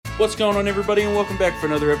What's going on, everybody, and welcome back for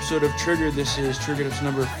another episode of Trigger. This is Trigger Tips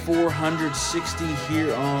number 460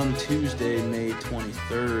 here on Tuesday, May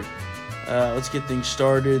 23rd. Let's get things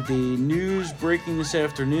started. The news breaking this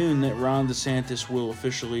afternoon that Ron DeSantis will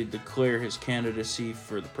officially declare his candidacy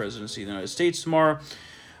for the presidency of the United States tomorrow.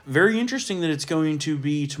 Very interesting that it's going to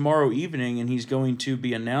be tomorrow evening, and he's going to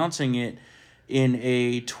be announcing it in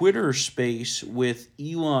a Twitter space with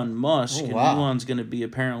Elon Musk. And Elon's going to be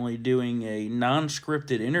apparently doing a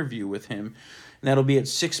non-scripted interview with him. And that'll be at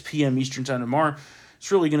 6 p.m. Eastern Time tomorrow. It's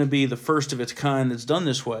really going to be the first of its kind that's done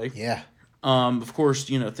this way. Yeah. Of course,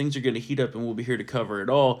 things are going to heat up, and we'll be here to cover it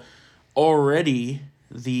all. Already,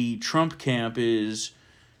 the Trump camp is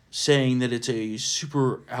saying that it's a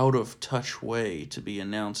super out-of-touch way to be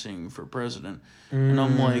announcing for president. And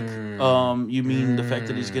I'm like, you mean the fact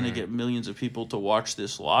that he's going to get millions of people to watch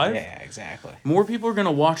this live? Yeah, exactly. More people are going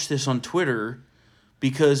to watch this on Twitter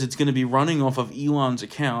because it's going to be running off of Elon's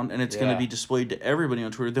account, and it's going to be displayed to everybody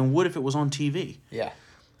on Twitter than would if it was on TV. Yeah.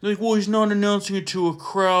 Like, well, he's not announcing it to a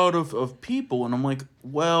crowd of people. And I'm like,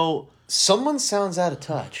 well... Someone sounds out of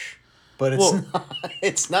touch, but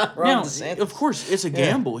it's not Ron DeSantis. Of course, it's a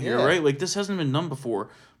gamble here, right? Like, this hasn't been done before.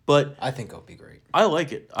 But I think it'll be great. I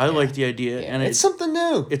like it. I like the idea. Yeah. And it's something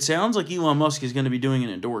new. It sounds like Elon Musk is going to be doing an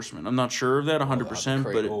endorsement. I'm not sure of that 100%.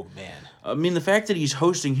 But man. I mean, the fact that he's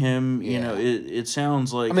hosting him, it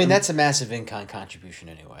sounds like... I mean, that's a massive in-kind contribution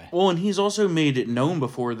anyway. Well, and he's also made it known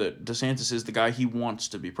before that DeSantis is the guy he wants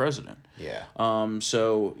to be president. Yeah.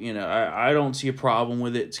 So, I don't see a problem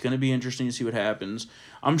with it. It's going to be interesting to see what happens.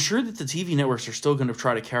 I'm sure that the TV networks are still going to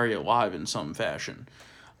try to carry it live in some fashion.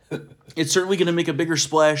 It's certainly going to make a bigger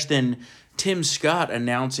splash than Tim Scott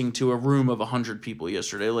announcing to a room of 100 people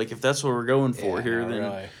yesterday. Like, if that's what we're going for here,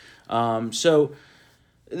 then... Really. So...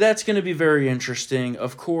 That's going to be very interesting.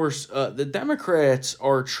 Of course, the Democrats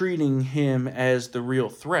are treating him as the real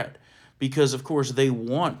threat because, of course, they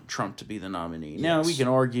want Trump to be the nominee. Yes. Now, we can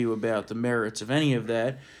argue about the merits of any of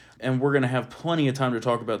that, and we're going to have plenty of time to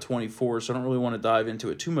talk about 24, so I don't really want to dive into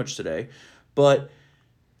it too much today. But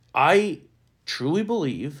I truly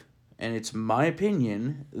believe, and it's my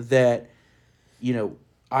opinion, that,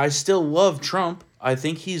 I still love Trump. I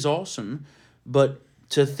think he's awesome. But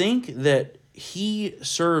to think that he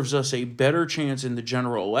serves us a better chance in the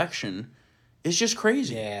general election is just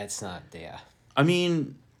crazy. Yeah, it's not, I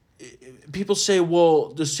mean, people say,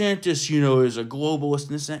 well, DeSantis, is a globalist and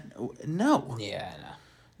this and that. No. Yeah,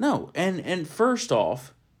 no. And first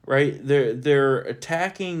off, right, they're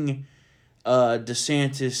attacking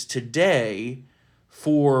DeSantis today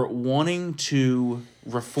for wanting to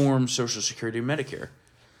reform Social Security and Medicare.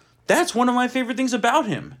 That's one of my favorite things about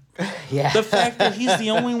him. Yeah. The fact that he's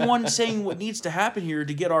the only one saying what needs to happen here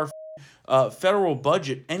to get our federal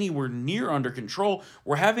budget anywhere near under control.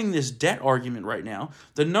 We're having this debt argument right now.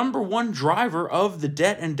 The number one driver of the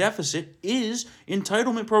debt and deficit is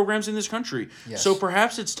entitlement programs in this country. Yes. So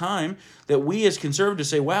perhaps it's time that we as conservatives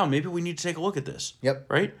say, wow, maybe we need to take a look at this. Yep.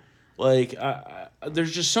 Right? Like,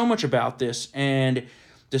 there's just so much about this, and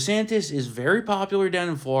DeSantis is very popular down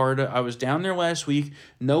in Florida. I was down there last week.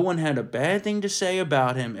 No one had a bad thing to say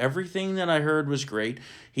about him. Everything that I heard was great.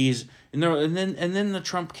 And then the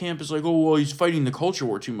Trump camp is like, oh, well, he's fighting the culture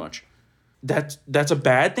war too much. That's a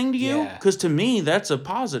bad thing to you? Because to me, that's a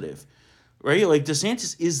positive, right? Like,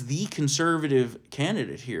 DeSantis is the conservative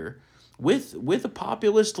candidate here with a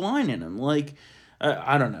populist line in him. Like,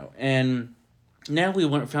 I don't know. And now we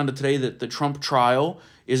found out today that the Trump trial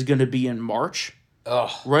is going to be in March.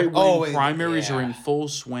 Right when primaries are in full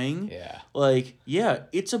swing. Yeah. Like,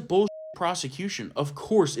 it's a bullshit prosecution. Of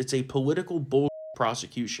course, it's a political bullshit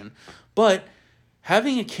prosecution. But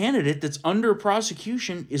having a candidate that's under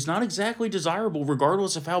prosecution is not exactly desirable,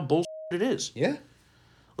 regardless of how bullshit it is. Yeah.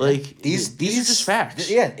 Like, these are just facts.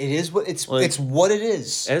 Yeah, it is what it's what it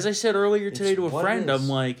is. As I said earlier today to a friend, I'm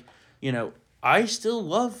like, I still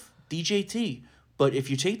love DJT, but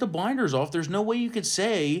if you take the blinders off, there's no way you could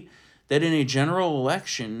say that in a general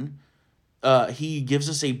election, he gives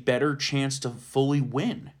us a better chance to fully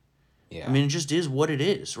win. Yeah. I mean, it just is what it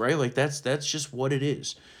is, right? Like, that's just what it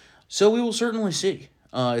is. So we will certainly see.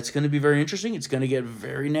 It's going to be very interesting. It's going to get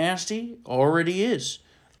very nasty. Already is.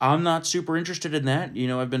 I'm not super interested in that.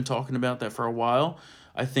 I've been talking about that for a while.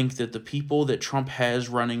 I think that the people that Trump has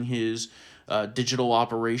running his digital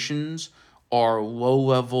operations are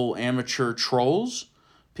low-level amateur trolls.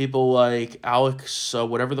 People like Alex,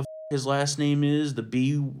 whatever the his last name is, the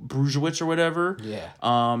B. Brusiewicz or whatever. Yeah.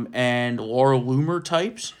 And Laura Loomer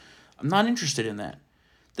types. I'm not interested in that.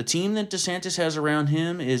 The team that DeSantis has around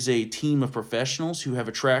him is a team of professionals who have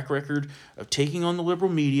a track record of taking on the liberal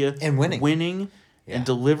media and winning and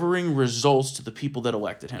delivering results to the people that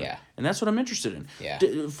elected him. Yeah. And that's what I'm interested in. Yeah.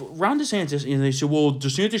 Ron DeSantis, and they say, well,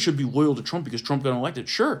 DeSantis should be loyal to Trump because Trump got elected.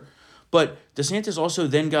 Sure. But DeSantis also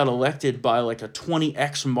then got elected by like a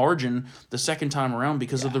 20x margin the second time around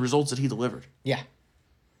because of the results that he delivered. Yeah.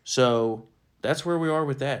 So that's where we are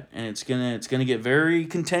with that. And it's gonna get very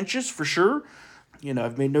contentious for sure. You know,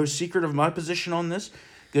 I've made no secret of my position on this.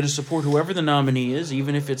 Going to support whoever the nominee is,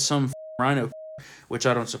 even if it's some rhino, which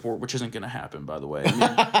I don't support, which isn't going to happen, by the way.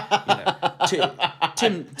 I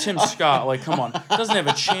mean, Tim Scott, like, come on, doesn't have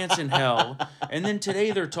a chance in hell. And then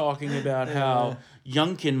today they're talking about how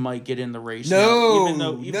Youngkin might get in the race. No, even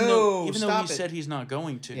though he said he's not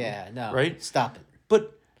going to. Yeah, no, right? Stop it.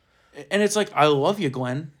 But. And it's like, I love you,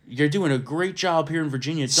 Glenn. You're doing a great job here in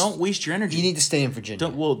Virginia. Don't waste your energy. You need to stay in Virginia.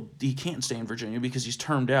 Well, he can't stay in Virginia because he's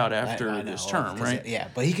termed out after this term, right? Yeah,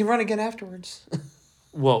 but he can run again afterwards.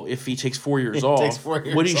 Well, if he takes 4 years off,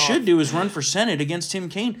 what he should do is run for Senate against Tim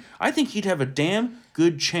Kaine. I think he'd have a damn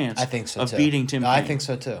good chance of beating Tim Kaine. I think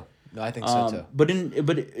so, too. No, I think so, too.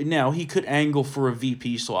 But now he could angle for a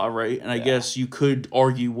VP slot, right? And I guess you could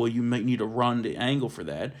argue, well, you might need a run to angle for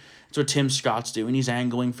that. That's what Tim Scott's doing. He's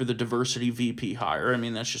angling for the diversity VP hire. I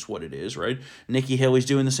mean, that's just what it is, right? Nikki Haley's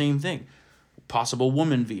doing the same thing. Possible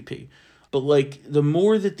woman VP. But, like, the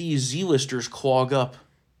more that these Z-listers clog up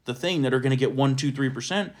the thing that are going to get 1%, 2%,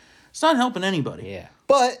 3%, it's not helping anybody. Yeah.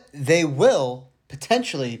 But they will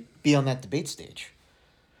potentially be on that debate stage.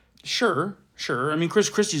 Sure. I mean, Chris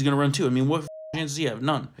Christie's going to run, too. I mean, what chances do you have?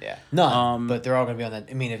 None. Yeah. None. But they're all going to be on that.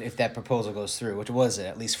 I mean, if that proposal goes through, which was it?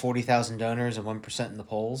 At least 40,000 donors and 1% in the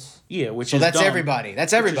polls? Yeah, which so is that's dumb. Everybody.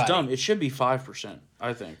 That's everybody. Which is dumb. It should be 5%,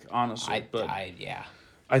 I think, honestly. Yeah.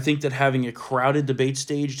 I think that having a crowded debate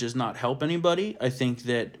stage does not help anybody. I think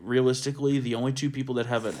that, realistically, the only two people that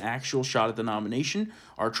have an actual shot at the nomination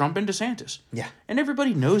are Trump and DeSantis. Yeah. And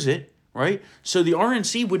everybody knows it. Right? So the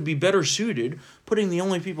RNC would be better suited putting the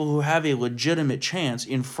only people who have a legitimate chance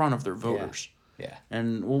in front of their voters. Yeah.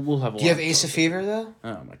 And we'll have a lot. Do you have Ace of Fever, though?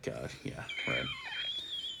 Oh, my God. Yeah, right.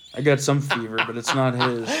 I got some fever, but it's not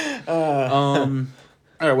his. All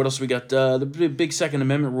right, what else we got? The big Second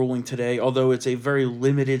Amendment ruling today, although it's a very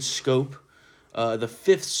limited scope. The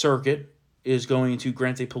Fifth Circuit is going to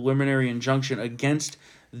grant a preliminary injunction against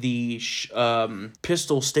the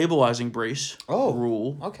pistol stabilizing brace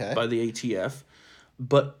rule by the ATF,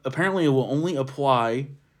 but apparently it will only apply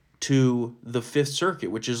to the Fifth Circuit,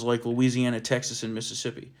 which is like Louisiana, Texas, and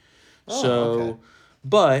Mississippi.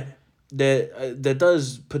 But that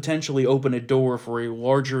does potentially open a door for a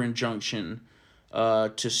larger injunction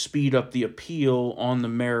to speed up the appeal on the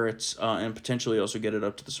merits and potentially also get it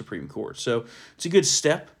up to the Supreme Court. So it's a good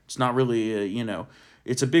step. It's not really,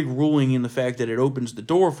 it's a big ruling in the fact that it opens the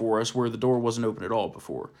door for us where the door wasn't open at all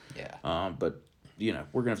before. Yeah. But, we're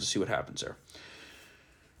going to have to see what happens there.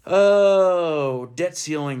 Oh, debt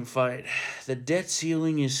ceiling fight. The debt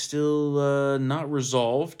ceiling is still not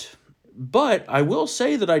resolved. But I will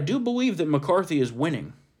say that I do believe that McCarthy is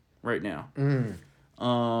winning right now.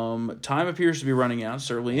 Time appears to be running out.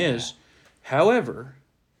 Certainly is. However,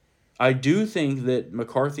 I do think that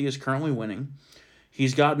McCarthy is currently winning.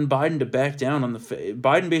 He's gotten Biden to back down on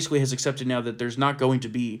Biden basically has accepted now that there's not going to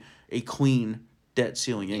be a clean debt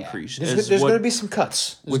ceiling increase. There's going to be some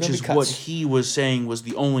cuts. Which is what he was saying was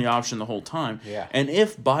the only option the whole time. Yeah. And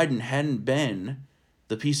if Biden hadn't been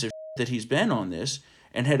the piece of that he's been on this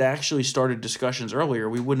and had actually started discussions earlier,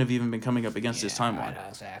 we wouldn't have even been coming up against this timeline. Right,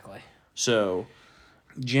 exactly. So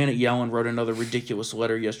Janet Yellen wrote another ridiculous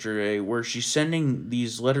letter yesterday where she's sending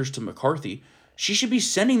these letters to McCarthy. She should be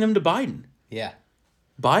sending them to Biden. Yeah.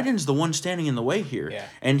 Biden's the one standing in the way here. Yeah.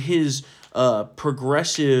 And his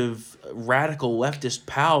progressive, radical leftist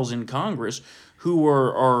pals in Congress who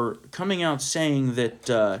are coming out saying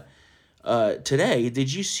that today,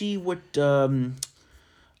 did you see what, who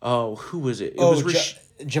was it? It was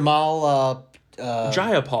Jamal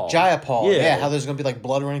Jayapal. Jayapal, yeah. How there's going to be like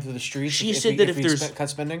blood running through the streets. She said that if there's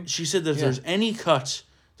cut spending. She said that if there's any cuts,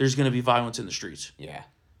 there's going to be violence in the streets. Yeah,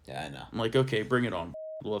 I know. I'm like, okay, bring it on.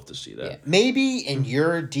 We'll love to see that. Yeah. Maybe in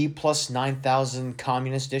your D plus 9,000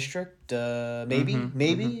 communist district,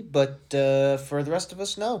 maybe, but for the rest of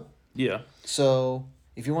us, no. Yeah. So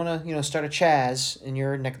if you want to, start a Chaz in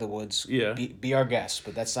your neck of the woods, yeah, be our guest.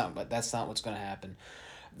 But that's not what's going to happen.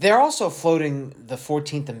 They're also floating the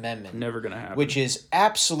 14th Amendment. Never going to happen. Which is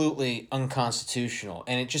absolutely unconstitutional.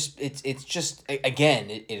 And it's just again,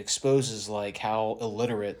 it exposes like how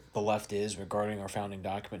illiterate the left is regarding our founding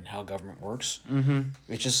document and how government works. Mm-hmm.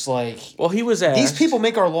 It's just like... Well, he was asked... These people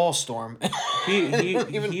make our law storm.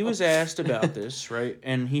 He was asked about this, right?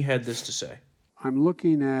 And he had this to say. I'm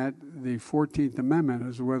looking at the 14th Amendment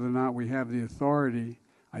as to whether or not we have the authority.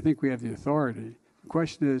 I think we have the authority. The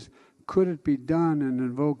question is, could it be done and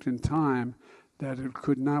invoked in time that it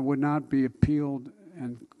would not be appealed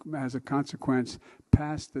and as a consequence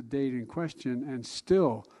past the date in question and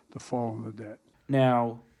still default on the debt?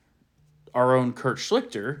 Now, our own Kurt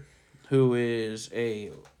Schlichter, who is I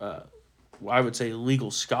would say, legal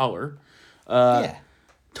scholar,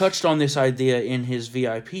 touched on this idea in his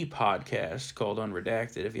VIP podcast called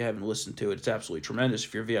Unredacted. If you haven't listened to it, it's absolutely tremendous.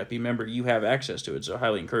 If you're a VIP member, you have access to it, so I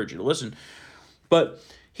highly encourage you to listen. But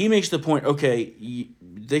he makes the point, okay,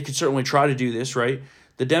 they could certainly try to do this, right?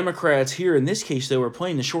 The Democrats here, in this case, they were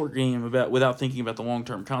playing the short game without thinking about the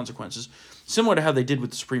long-term consequences, similar to how they did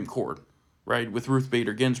with the Supreme Court, right, with Ruth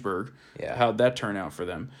Bader Ginsburg, how'd that turn out for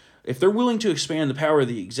them. If they're willing to expand the power of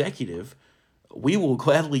the executive, we will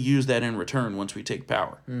gladly use that in return once we take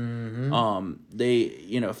power. Mm-hmm.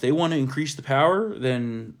 If they want to increase the power,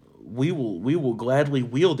 then we will gladly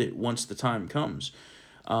wield it once the time comes.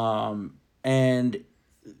 And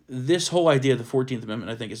this whole idea of the 14th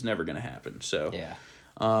Amendment, I think, is never going to happen. So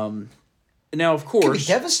now, of course, it could be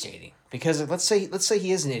devastating because let's say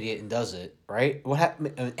he is an idiot and does it, right? What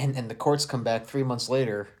happened? And the courts come back 3 months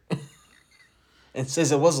later. And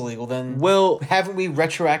says it was illegal, then haven't we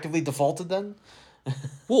retroactively defaulted then?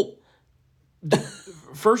 Well,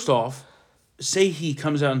 first off, say he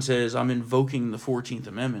comes out and says, I'm invoking the 14th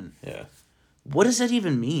Amendment. Yeah. What does that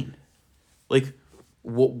even mean? Like,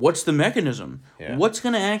 what's the mechanism? Yeah. What's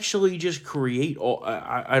going to actually just create all...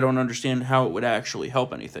 I don't understand how it would actually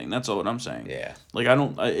help anything. That's all what I'm saying. Yeah. Like, I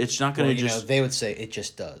don't... It's not going to just... they would say it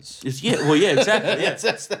just does. Exactly. Yeah.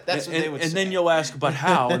 that's what they would say. And then you'll ask, but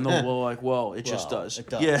how? And they'll go like, well, it just does. It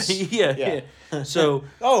does. Yeah. So...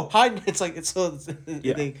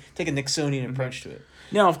 They take a Nixonian approach to it.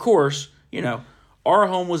 Now, of course, our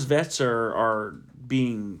homeless vets are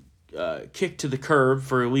being kicked to the curb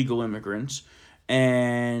for illegal immigrants,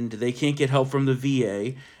 and they can't get help from the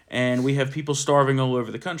VA, and we have people starving all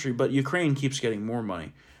over the country, but Ukraine keeps getting more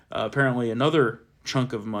money. Apparently, another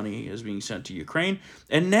chunk of money is being sent to Ukraine,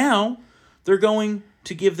 and now they're going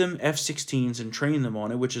to give them F-16s and train them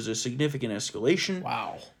on it, which is a significant escalation.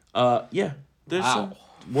 Wow. Wow.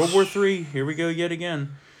 World War III, here we go yet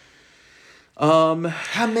again.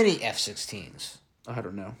 How many F-16s? I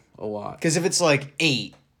don't know. A lot. Because if it's like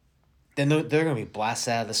 8, then they're going to be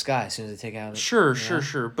blasted out of the sky as soon as they take out... Sure.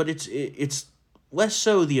 But it's less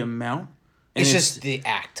so the amount. And it's just the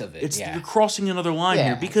act of it. You're crossing another line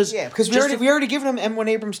here. Because we already given them M1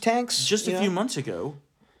 Abrams tanks. Just a few months ago,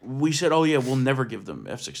 we said, oh, yeah, we'll never give them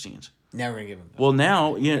F-16s. Never going to give them. Well,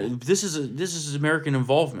 now, this is American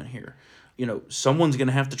involvement here. Someone's going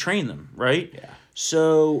to have to train them, right? Yeah.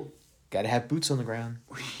 So... Got to have boots on the ground.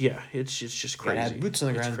 Yeah, it's just crazy. Got to have boots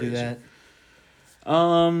on the ground to do that.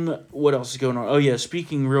 What else is going on? Oh, yeah,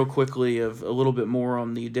 speaking real quickly of a little bit more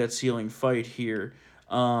on the debt ceiling fight here.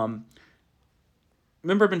 Remember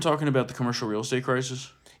I've been talking about the commercial real estate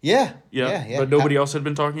crisis? Yeah. But nobody else had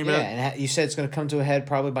been talking about it? Yeah, and you said it's going to come to a head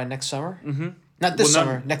probably by next summer? Mm-hmm. Not this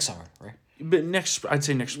summer, next summer, right? But I'd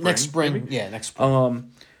say next spring. Next spring, maybe? Yeah, next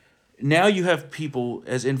spring. Now you have people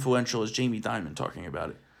as influential as Jamie Dimon talking about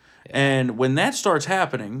it. Yeah. And when that starts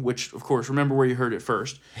happening, which, of course, remember where you heard it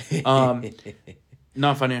first,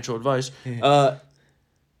 not financial advice,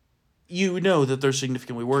 you know that they're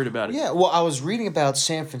significantly worried about it. Yeah, well, I was reading about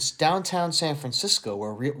downtown San Francisco,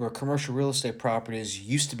 where commercial real estate properties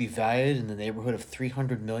used to be valued in the neighborhood of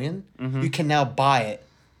 $300 million. Mm-hmm. You can now buy it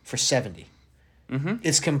for $70. Mm-hmm.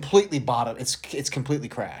 It's completely bottom. It's completely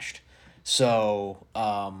crashed. So,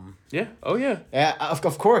 yeah. Oh, yeah. Yeah,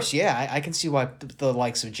 of course, yeah. I can see why the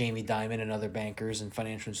likes of Jamie Dimon and other bankers and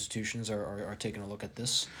financial institutions are taking a look at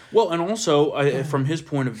this. Well, and also, from his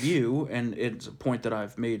point of view, and it's a point that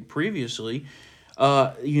I've made previously,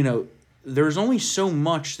 there's only so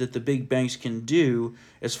much that the big banks can do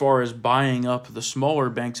as far as buying up the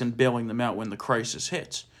smaller banks and bailing them out when the crisis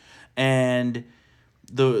hits. And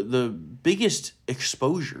the biggest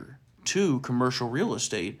exposure to commercial real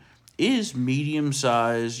estate is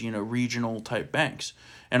medium-sized, regional-type banks.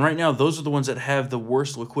 And right now, those are the ones that have the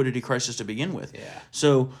worst liquidity crisis to begin with. Yeah.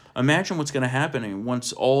 So imagine what's going to happen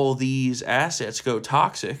once all these assets go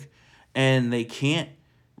toxic and they can't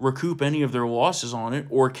recoup any of their losses on it,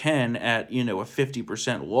 or can at, a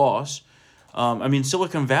 50% loss.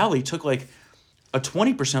 Silicon Valley took like a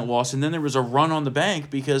 20% loss, and then there was a run on the bank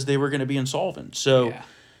because they were going to be insolvent. So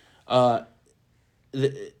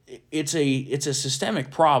it's a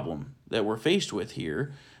systemic problem that we're faced with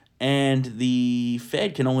here, and the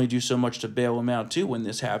Fed can only do so much to bail them out too when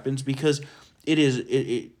this happens, because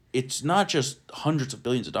it's not just hundreds of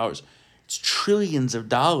billions of dollars, trillions of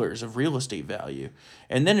dollars of real estate value.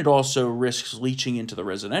 And then it also risks leaching into the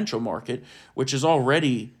residential market, which is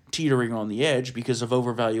already teetering on the edge because of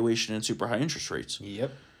overvaluation and super high interest rates.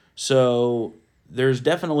 Yep. So there's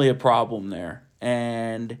definitely a problem there.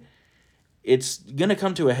 And it's going to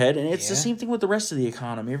come to a head. And it's the same thing with the rest of the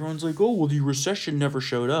economy. Everyone's like, oh, well, the recession never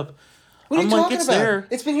showed up. What are you talking it's about? there.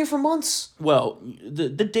 It's been here for months. Well, the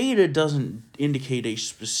data doesn't indicate a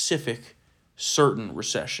specific certain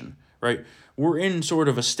recession, right? We're in sort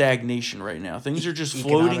of a stagnation right now. Things are just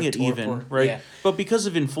floating at even, right? Yeah. But because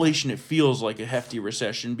of inflation, it feels like a hefty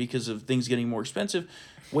recession because of things getting more expensive.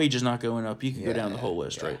 Wages not going up. You can go down the whole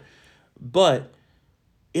list, right? But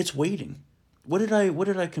it's waiting. What did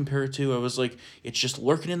I compare it to? I was like, it's just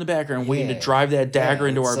lurking in the background, waiting to drive that dagger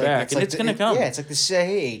into our back, and it's going to come. Yeah, it's like the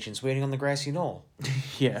CIA agents waiting on the grassy knoll.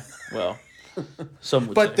 Yeah, well, some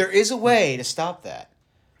would But say. there is a way to stop that,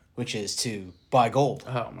 which is to buy gold.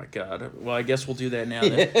 Oh my God. Well, I guess we'll do that now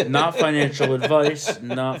then. Not financial advice.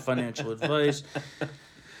 Not financial advice.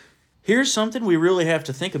 Here's something we really have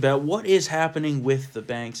to think about. What is happening with the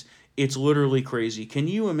banks? It's literally crazy. Can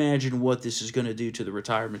you imagine what this is going to do to the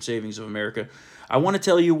retirement savings of America? I want to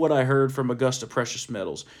tell you what I heard from Augusta Precious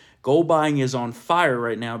Metals. Gold buying is on fire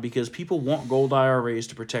right now because people want gold IRAs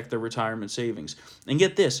to protect their retirement savings. And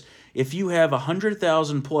get this, if you have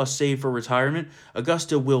 $100,000 plus saved for retirement,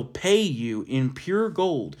 Augusta will pay you in pure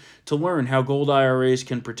gold to learn how gold IRAs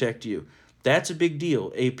can protect you. That's a big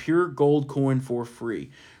deal. A pure gold coin for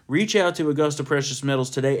free. Reach out to Augusta Precious Metals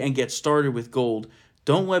today and get started with gold.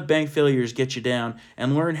 Don't let bank failures get you down,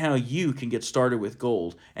 and learn how you can get started with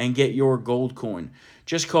gold and get your gold coin.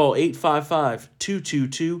 Just call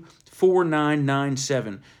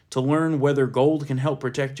 855-222-4997 to learn whether gold can help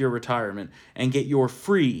protect your retirement and get your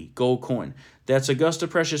free gold coin. That's Augusta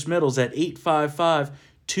Precious Metals at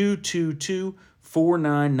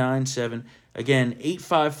 855-222-4997. Again,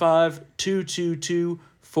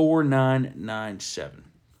 855-222-4997.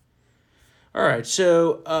 All right,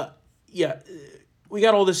 so, we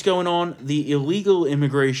got all this going on. The illegal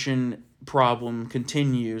immigration problem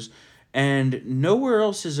continues, and nowhere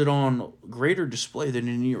else is it on greater display than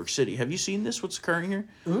in New York City. Have you seen this, what's occurring here?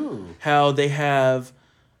 Ooh. How they have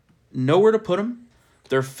nowhere to put them.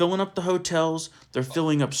 They're filling up the hotels. They're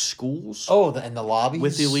filling up schools. Oh, and the lobbies?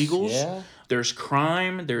 With illegals. Yeah. There's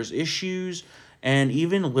crime. There's issues. And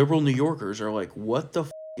even liberal New Yorkers are like, what the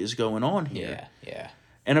is going on here? Yeah.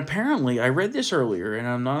 And apparently, I read this earlier, and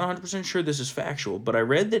I'm not 100% sure this is factual, but I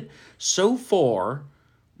read that so far,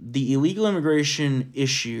 the illegal immigration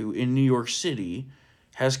issue in New York City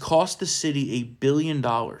has cost the city $1 billion.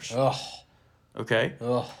 Ugh. Okay?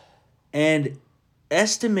 Ugh. And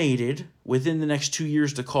estimated within the next 2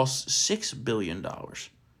 years to cost $6 billion.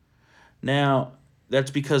 Now,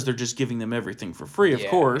 that's because they're just giving them everything for free, of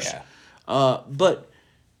course. Yeah. But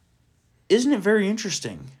isn't it very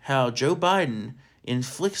interesting how Joe Biden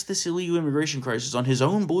inflicts this illegal immigration crisis on his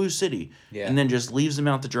own blue city and then just leaves them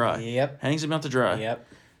out to dry? Yep. Hangs them out to dry. Yep.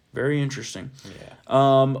 Very interesting. Yeah.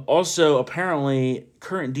 Also, apparently,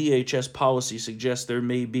 current DHS policy suggests there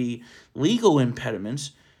may be legal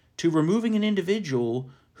impediments to removing an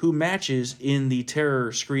individual who matches in the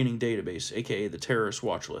terror screening database, aka the terrorist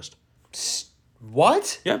watch list.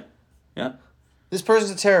 What? Yep. This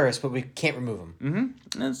person's a terrorist, but we can't remove him.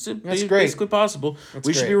 Mm-hmm. That's great. basically possible.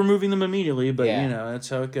 We should be removing them immediately, but that's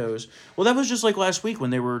how it goes. Well, that was just like last week when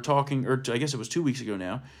they were talking, or I guess it was 2 weeks ago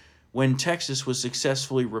now, when Texas was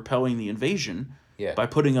successfully repelling the invasion by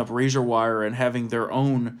putting up razor wire and having their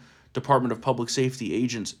own Department of Public Safety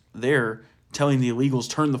agents there telling the illegals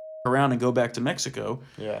turn the around and go back to Mexico.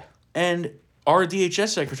 Yeah. And our DHS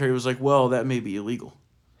secretary was like, well, that may be illegal.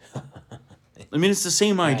 I mean, it's the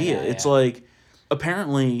same idea. It's like,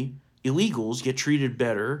 apparently, illegals get treated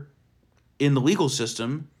better in the legal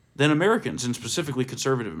system than Americans, and specifically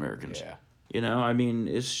conservative Americans. Yeah. You know, I mean,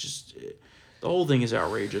 it's just, the whole thing is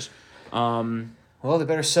outrageous. Well, they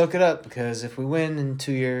better soak it up, because if we win in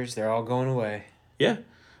 2 years, they're all going away. Yeah.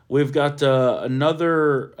 We've got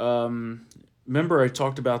another, remember I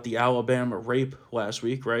talked about the Alabama rape last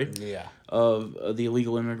week, right? Yeah. Of the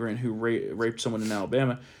illegal immigrant who raped someone in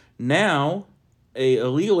Alabama. Now, a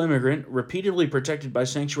illegal immigrant repeatedly protected by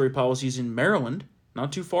sanctuary policies in Maryland,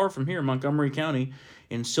 not too far from here, Montgomery County,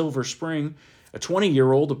 in Silver Spring, a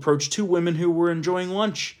 20-year-old approached two women who were enjoying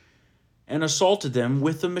lunch and assaulted them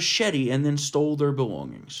with a machete and then stole their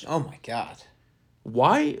belongings. Oh, my God.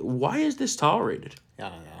 Why is this tolerated? I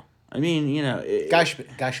don't know. I mean, you know... Guy should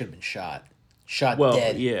have been shot. Shot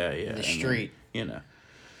dead in the street. You know.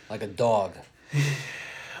 Like a dog.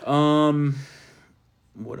 What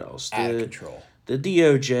else? Out of control. The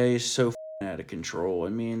DOJ is so out of control. I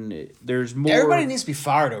mean, there's more. Everybody needs to be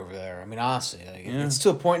fired over there. I mean, honestly, it's to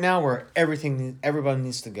a point now where everybody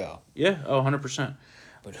needs to go. Yeah, 100%.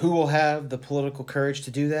 But who will have the political courage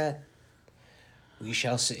to do that? We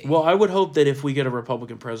shall see. Well, I would hope that if we get a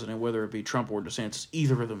Republican president, whether it be Trump or DeSantis,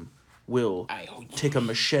 either of them will take a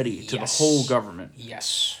machete to the whole government.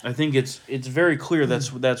 Yes. I think it's very clear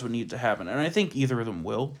that's what needs to happen, and I think either of them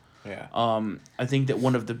will. Yeah. I think that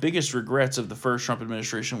one of the biggest regrets of the first Trump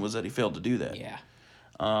administration was that he failed to do that. Yeah.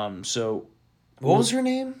 So, what was her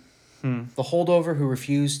name? The holdover who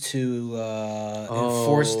refused to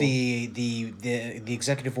enforce the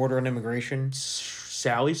executive order on immigration.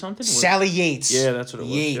 Sally something? Sally Yates. Yeah, that's what it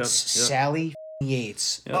was. Yates. Yep. Sally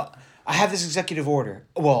Yates. Yep. I have this executive order.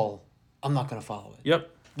 Well, I'm not going to follow it. Yep.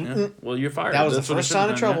 Yeah. Well, you're fired. That was That's the first sign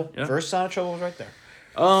of trouble. Yeah. First sign of trouble was right there.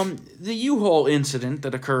 The U-Haul incident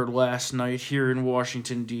that occurred last night here in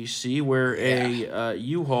Washington, D.C., where a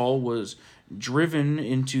U-Haul was driven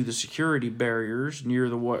into the security barriers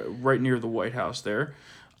right near the White House there.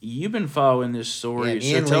 You've been following this story,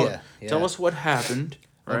 so tell us what happened,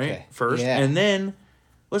 right, first, and then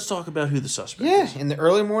let's talk about who the suspect is. In the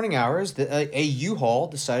early morning hours, a U-Haul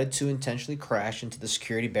decided to intentionally crash into the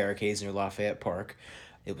security barricades near Lafayette Park.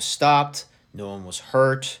 It was stopped. No one was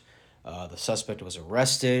hurt. The suspect was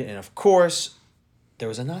arrested, and of course, there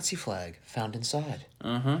was a Nazi flag found inside.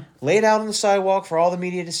 Laid out on the sidewalk for all the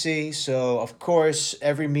media to see, so of course,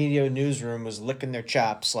 every media newsroom was licking their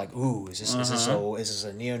chops like, ooh, is this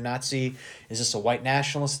a neo-Nazi? Is this a white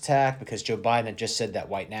nationalist attack? Because Joe Biden had just said that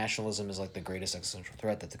white nationalism is like the greatest existential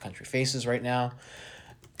threat that the country faces right now.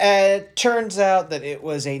 And it turns out that it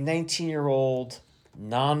was a 19-year-old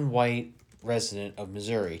non-white resident of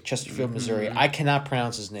Missouri, Chesterfield, Missouri. I cannot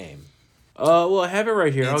pronounce his name. Well, I have it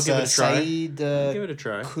right here. I'll give it a try. Saeed, give it a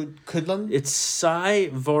try. Kudlan? It's Cy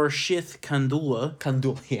Varshith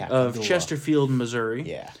Kandula. Of Chesterfield, Missouri.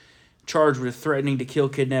 Yeah. Charged with threatening to kill,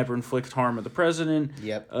 kidnap, or inflict harm on the president.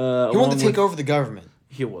 Yep. He wanted to take over the government.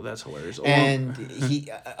 Yeah, well, that's hilarious. And he,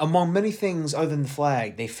 among many things other than the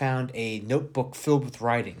flag, they found a notebook filled with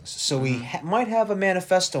writings. So we might have a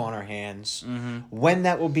manifesto on our hands. When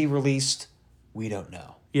that will be released, we don't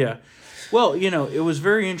know. Yeah. Well, it was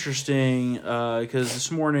very interesting because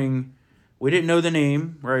this morning we didn't know the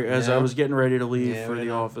name, right, as I was getting ready to leave for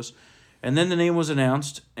the office. And then the name was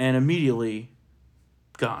announced and immediately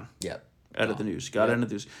gone. Yep. Out of the news. Got out of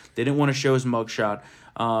the news. They didn't want to show his mugshot.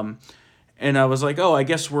 And I was like, oh, I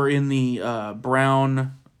guess we're in the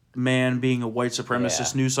brown man being a white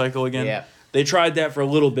supremacist news cycle again. Yeah. They tried that for a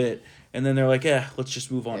little bit, and then they're like, let's just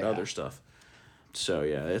move on to other stuff. So,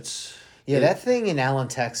 it's... Yeah, that thing in Allen,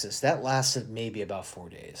 Texas, that lasted maybe about 4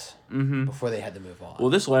 days before they had to move on.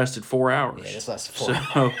 Well, this lasted 4 hours. Yeah, this lasted 4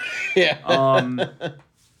 hours. And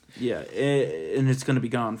it's going to be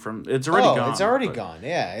gone from... It's already gone. Oh, it's already gone,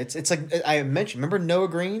 yeah. It's like I mentioned. Remember Noah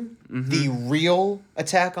Green? The real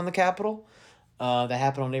attack on the Capitol? That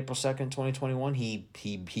happened on April 2nd, 2021.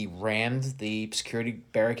 He rammed the security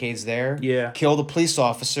barricades there. Yeah. Killed a police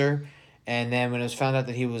officer. And then when it was found out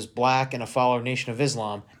that he was black and a follower of Nation of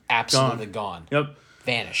Islam, absolutely gone. Yep.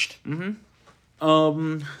 Vanished. The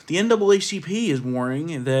NAACP is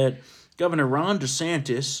warning that Governor Ron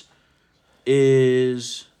DeSantis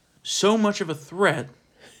is so much of a threat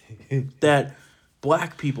that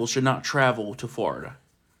black people should not travel to Florida.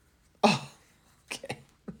 Oh, okay.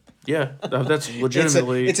 Yeah, that's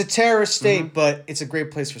legitimately... It's a terrorist state, but it's a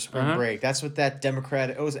great place for spring break. That's what that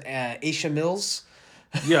Democrat... It was Aisha Mills...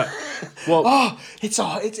 Yeah. Well, it's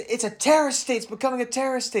a terrorist state. It's becoming a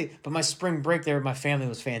terrorist state. But my spring break there with my family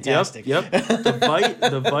was fantastic. Yep.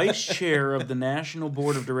 The vice chair of the National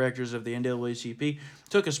Board of Directors of the NAACP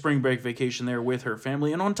took a spring break vacation there with her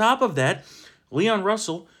family. And on top of that, Leon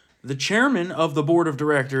Russell, the chairman of the board of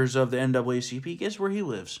directors of the NAACP, guess where he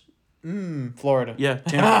lives? Florida. Yeah,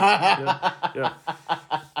 Tampa.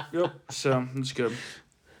 Yep. So, it's good.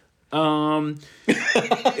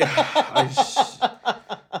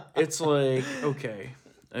 It's like, okay,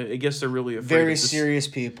 I guess they're really afraid very serious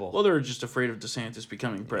people. Well, they're just afraid of DeSantis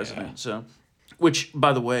becoming president. So, which,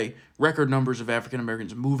 by the way, record numbers of African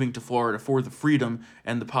Americans moving to Florida for the freedom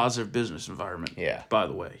and the positive business environment. Yeah. By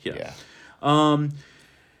the way,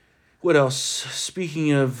 what else?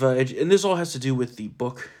 Speaking of, and this all has to do with the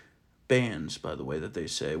book bans, by the way, that they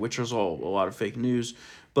say, which is all a lot of fake news.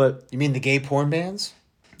 But you mean the gay porn bans?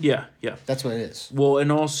 Yeah. That's what it is. Well,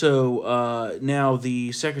 and also now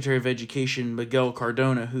the Secretary of Education, Miguel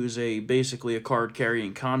Cardona, who's basically a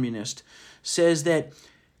card-carrying communist, says that,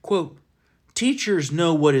 quote, teachers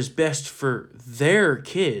know what is best for their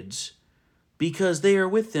kids because they are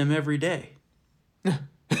with them every day.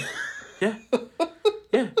 Yeah.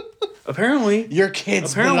 Apparently, your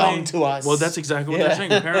kids belong to us. Well, that's exactly what they're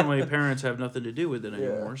saying. Apparently, parents have nothing to do with it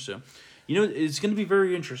anymore. So, it's going to be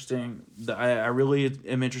very interesting. I really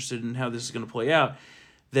am interested in how this is going to play out.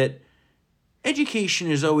 That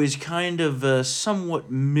education is always kind of a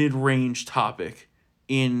somewhat mid-range topic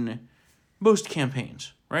in most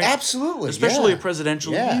campaigns, right? Absolutely, especially a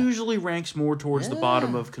presidential, usually ranks more towards the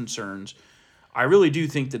bottom of concerns. I really do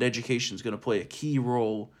think that education is going to play a key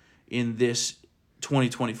role in this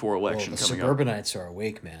 2024 election the coming suburbanites are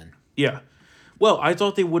awake, man. Yeah. Well, I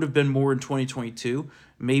thought they would have been more in 2022.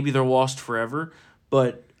 Maybe they're lost forever.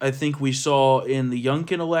 But I think we saw in the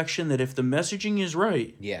Youngkin election that if the messaging is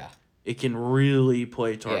right, it can really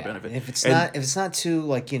play to our benefit. And if it's not too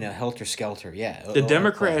helter skelter, the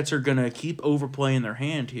Democrats are gonna keep overplaying their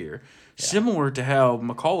hand here, similar to how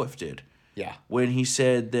McAuliffe did. Yeah. When he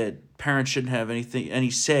said that parents shouldn't have any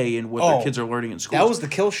say in what their kids are learning in school. That was the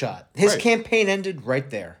kill shot. His campaign ended right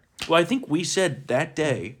there. Well, I think we said that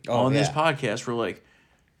day on this podcast, we're like,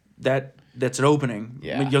 that's an opening.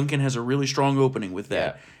 Yeah. Youngkin has a really strong opening with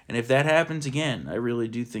that. Yeah. And if that happens again, I really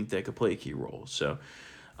do think that could play a key role. So,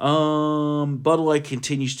 Bud Light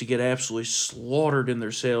continues to get absolutely slaughtered in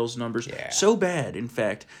their sales numbers. Yeah. So bad, in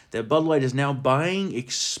fact, that Bud Light is now buying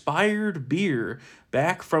expired beer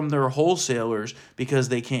back from their wholesalers because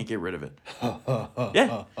they can't get rid of it.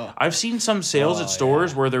 Yeah. I've seen some sales at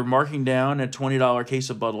stores where they're marking down a $20 case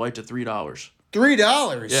of Bud Light to $3.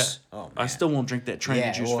 $3? Yeah. Oh, man. I still won't drink that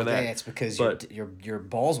trendy juice for that. Yeah, it's because your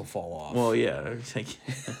balls will fall off. Well, yeah, I think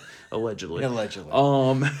allegedly.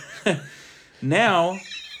 Allegedly. Now,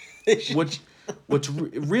 what's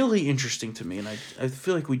really interesting to me, and I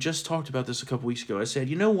feel like we just talked about this a couple weeks ago. I said,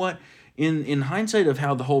 you know what? In hindsight of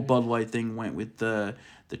how the whole Bud Light thing went with the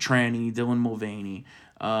tranny, Dylan Mulvaney,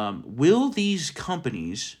 will these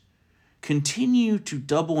companies continue to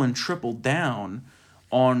double and triple down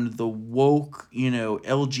on the woke,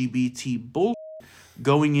 LGBT bull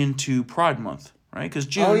going into Pride Month, right? Because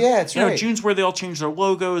June, that's right. June's where they all change their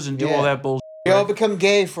logos and do all that bullshit. They all become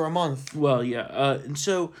gay for a month. Well, yeah. And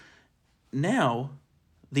so now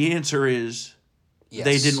the answer is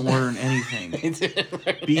they didn't learn anything.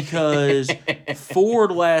 Because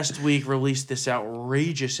Ford last week released this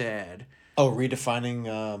outrageous ad. Oh,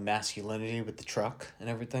 redefining masculinity with the truck and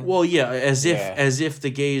everything? Well, yeah, as if the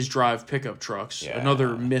gays drive pickup trucks. Yeah.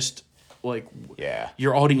 Another missed,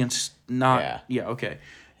 your audience not... Yeah, okay.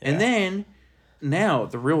 Yeah. And then, now,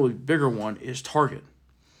 the really bigger one is Target.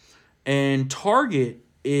 And Target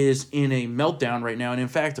is in a meltdown right now. And in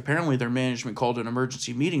fact, apparently their management called an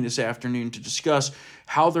emergency meeting this afternoon to discuss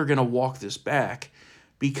how they're going to walk this back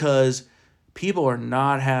because people are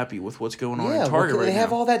not happy with what's going on in Target right now. They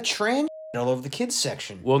have all that trans all over the kids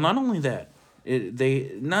section. Well, not only that,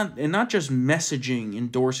 not just messaging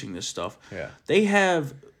endorsing this stuff. Yeah. They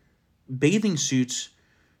have bathing suits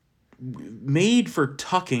made for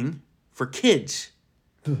tucking for kids.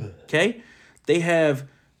 Okay? They have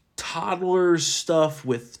toddlers stuff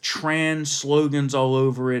with trans slogans all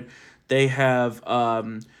over it. They have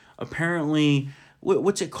apparently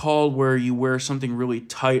what's it called where you wear something really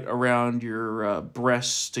tight around your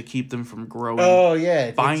breasts to keep them from growing? Oh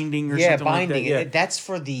yeah, binding something like that. Binding. Yeah, that's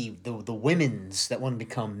for the women's that want to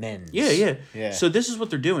become men's. Yeah. So this is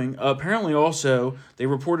what they're doing. Apparently, also they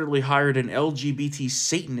reportedly hired an LGBT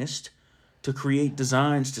Satanist to create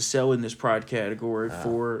designs to sell in this Pride category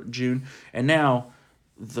for June, and now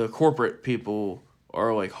the corporate people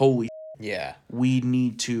are like, holy we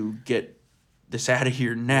need to get this out of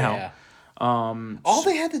here now. Yeah. All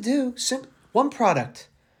they had to do, one product,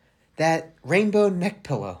 that rainbow neck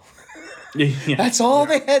pillow. Yeah. That's all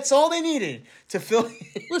they needed to fill.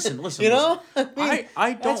 Listen. You know,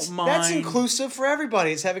 I don't mind. That's inclusive for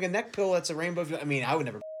everybody. It's having a neck pillow that's a rainbow. I mean, I would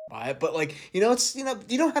never buy it, but it's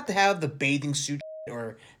you don't have to have the bathing suit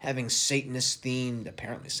or having Satanist themed.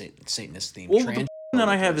 Apparently, Satanist themed. Well, the problem that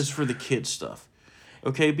I have is for the kids stuff.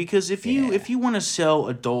 Okay, because if you want to sell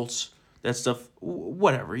adults that stuff,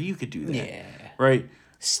 whatever, you could do that. Yeah. Right?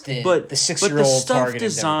 But the 6-year-old but the stuff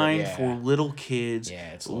designed for little kids,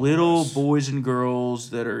 little boys and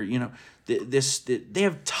girls that are, they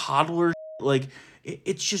have toddlers. Like,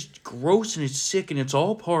 it's just gross and it's sick and it's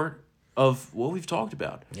all part of what we've talked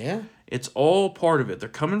about. Yeah. It's all part of it. They're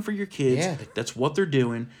coming for your kids. Yeah. That's what they're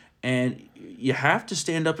doing. And you have to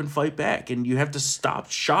stand up and fight back. And you have to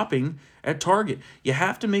stop shopping at Target. You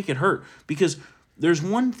have to make it hurt. Because there's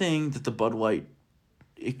one thing that the Bud Light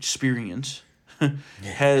experience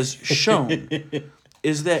has shown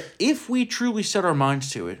is that if we truly set our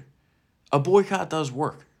minds to it, a boycott does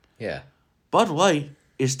work. Yeah. Bud Light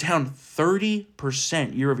is down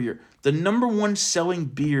 30% year over year. The number one selling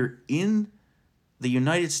beer in the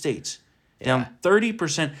United States down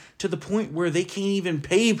 30% to the point where they can't even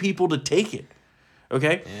pay people to take it.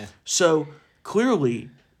 Okay? Yeah. So clearly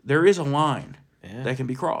there is a line that can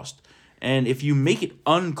be crossed. And if you make it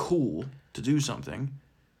uncool to do something,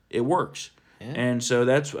 it works. Yeah. And so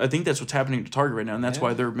I think that's what's happening to Target right now, and that's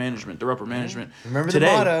why their upper management. Remember today,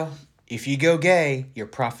 the motto: if you go gay, your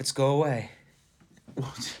profits go away.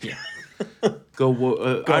 Yeah. I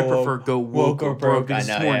prefer go woke or broke because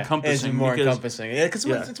it's more encompassing. It's more encompassing. Yeah, because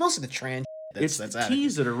it's mostly the trans. It's the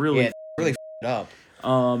T's that are really up.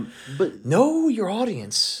 But know your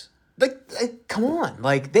audience. Like, come on.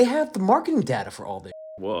 Like, they have the marketing data for all this.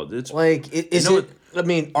 Well, it's like, I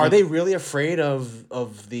mean, are they really afraid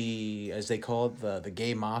of the, as they call it, the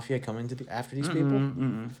gay mafia coming after these people?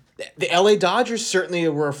 Mm-hmm. The LA Dodgers certainly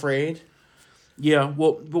were afraid. Yeah,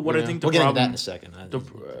 well, but what I think the we'll problem... get into that in a second.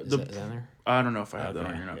 Is that there? I don't know if I have that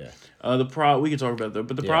on here or not. We can talk about it, though.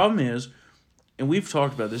 But the problem is, and we've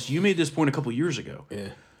talked about this, you made this point a couple years ago. Yeah.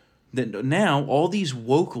 That now all these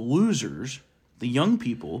woke losers, the young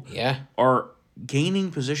people, are gaining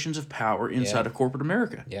positions of power inside of corporate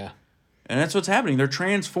America. Yeah. And that's what's happening. They're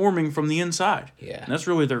transforming from the inside. Yeah. And that's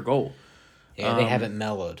really their goal. Yeah, they haven't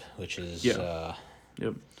mellowed, which is... Yep.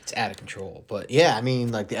 It's out of control. But yeah, I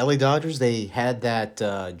mean, like the LA Dodgers, they had that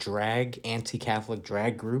anti-Catholic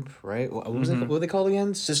drag group, right? What was it? What were they called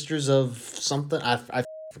again? Sisters of something? I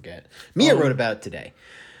forget. Mia wrote about it today.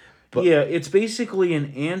 But yeah, it's basically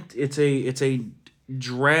it's a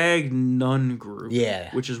drag nun group. Yeah.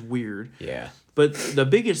 Which is weird. Yeah. But the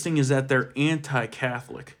biggest thing is that they're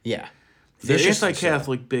anti-Catholic. Yeah. They're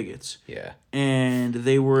anti-Catholic bigots. Yeah. And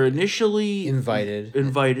they were initially invited,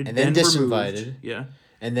 and then disinvited. Removed. Yeah.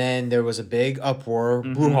 And then there was a big uproar,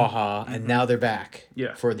 brouhaha, and now they're back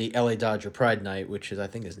for the LA Dodger Pride Night, which I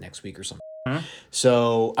think is next week or something. Huh?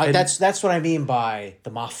 So that's what I mean by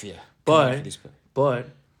the mafia. But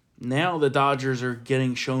now the Dodgers are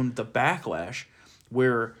getting shown the backlash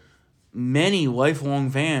where many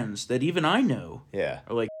lifelong fans that even I know are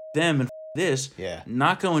like them and this,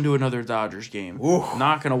 not going to another Dodgers game,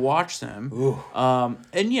 not going to watch them.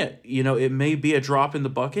 And yet, it may be a drop in the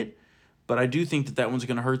bucket, but I do think that one's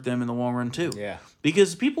going to hurt them in the long run too. Yeah.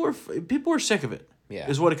 Because people are sick of it. Yeah.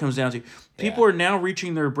 Is what it comes down to. People are now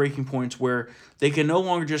reaching their breaking points where they can no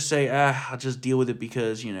longer just say, I'll just deal with it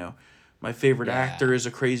because, my favorite actor is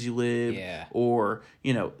a crazy lib, or,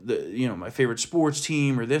 my favorite sports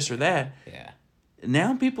team or this or that. Yeah.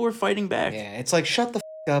 Now people are fighting back. Yeah, it's like shut the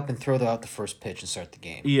up and throw out the first pitch and start the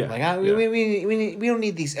game. Yeah. Like we don't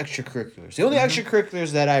need these extracurriculars. The only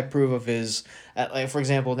extracurriculars that I approve of is like, for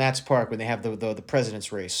example, Nats Park when they have the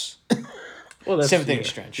president's race. Well, that's Timothy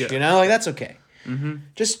Stretch. Yeah. Like that's okay. Mm-hmm.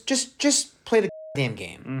 Just play the damn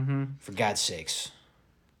game. For God's sakes.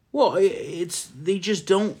 Well, they just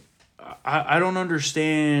don't. I don't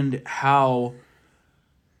understand how.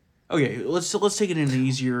 Okay, let's take it in an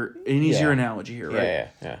easier analogy here, right?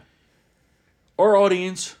 Yeah. Our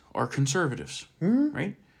audience are conservatives,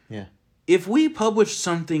 right? Yeah. If we published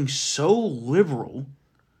something so liberal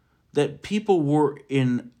that people were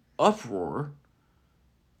in uproar,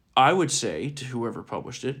 I would say to whoever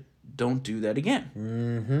published it, don't do that again.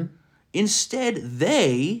 Mm-hmm. Instead,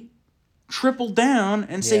 they triple down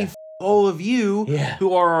and say, F all of you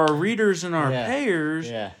who are our readers and our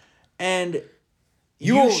payers, and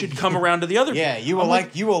you should come around to the other. Yeah, you will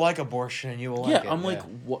like abortion. You will like it. I'm like,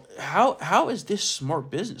 what? How is this smart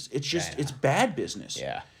business? It's just it's bad business.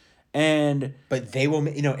 Yeah. But they will.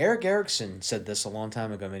 Eric Erickson said this a long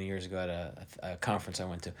time ago, many years ago at a conference I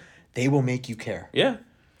went to. They will make you care. Yeah.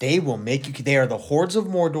 They will make you. They are the hordes of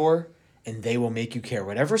Mordor, and they will make you care.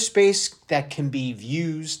 Whatever space that can be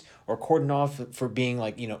used or cordoned off for being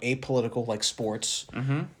like apolitical, like sports,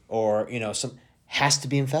 or some. Has to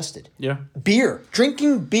be infested. Yeah.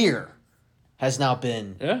 Drinking beer has now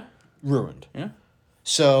been ruined. Yeah.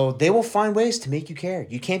 So they will find ways to make you care.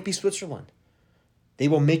 You can't be Switzerland. They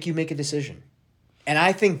will make you make a decision. And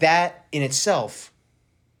I think that in itself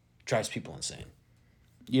drives people insane.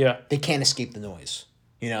 Yeah. They can't escape the noise,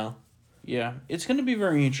 Yeah. It's going to be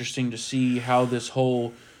very interesting to see how this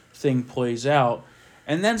whole thing plays out.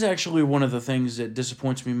 And that's actually one of the things that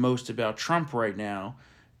disappoints me most about Trump right now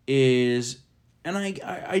is... And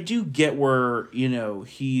I do get where,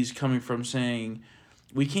 he's coming from saying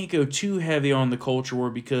we can't go too heavy on the culture war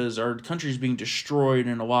because our country is being destroyed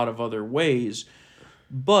in a lot of other ways.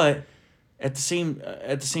 But at the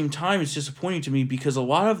same time, it's disappointing to me because a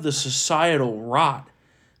lot of the societal rot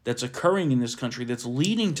that's occurring in this country that's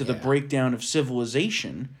leading to the breakdown of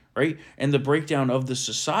civilization, right, and the breakdown of the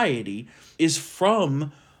society is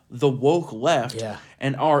from the woke left Yeah.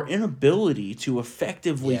 and our inability to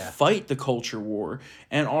effectively Yeah. fight the culture war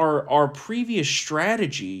and our previous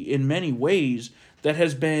strategy in many ways that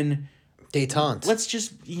has been Detente. let's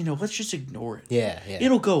just ignore it. Yeah, yeah.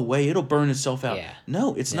 It'll go away. It'll burn itself out. Yeah.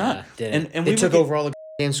 No, it's Nah, not. didn't. And they we took over all the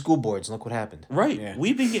damn school boards, and look what happened. Right. Yeah.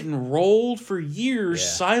 We've been getting rolled for years Yeah.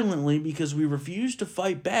 silently because we refused to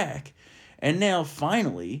fight back. And now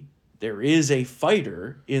finally there is a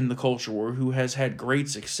fighter in the culture war who has had great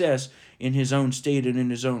success in his own state and in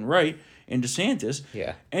his own right, in DeSantis.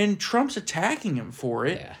 Yeah. And Trump's attacking him for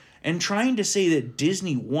it. Yeah. And trying to say that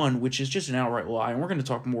Disney won, which is just an outright lie, and we're going to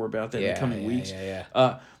talk more about that in the coming weeks.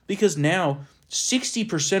 Because now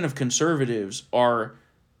 60% of conservatives are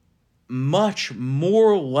much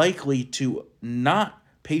more likely to not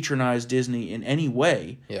patronize Disney in any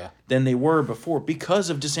way than they were before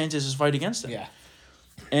because of DeSantis' fight against them. Yeah.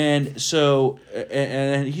 And so,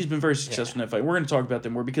 and he's been very successful in that fight. We're going to talk about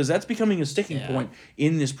that more because that's becoming a sticking point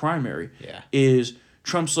in this primary. Yeah. Is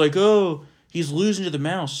Trump's like, oh, he's losing to the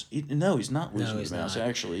mouse. No, he's not losing to the mouse. Not.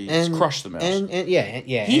 Actually, he's crushed the mouse.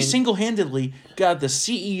 He Single-handedly got the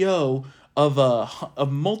CEO of a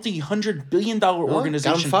multi-$100 billion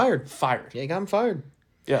organization got him fired. Yeah, got him fired.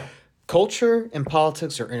 Yeah. Culture and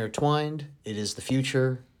politics are intertwined. It is the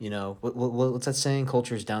future. You know, what's that saying?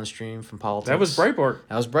 Culture is downstream from politics. That was Breitbart.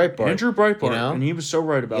 Andrew Breitbart, you know? and he was so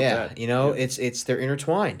right about that. You know, it's they're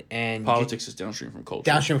intertwined, and politics is downstream from culture.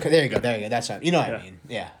 Downstream. There you go. That's what you know. What I mean,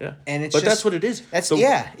 yeah. And it's that's what it is. That's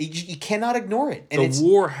you cannot ignore it. And the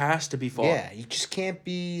war has to be fought. Yeah, you just can't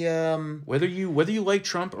be. Whether you like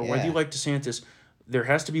Trump or whether you like DeSantis, there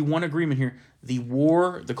has to be one agreement here.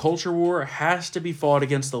 The culture war, has to be fought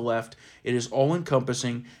against the left. It is all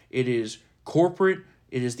encompassing. It is corporate.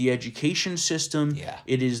 It is the education system. Yeah.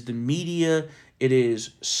 It is the media. It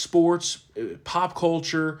is sports, pop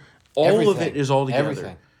culture. All of it is all together.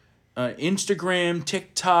 Everything. Instagram,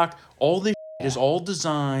 TikTok, all this is all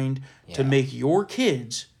designed to make your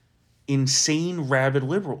kids insane, rabid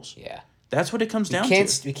liberals. Yeah. That's what it comes down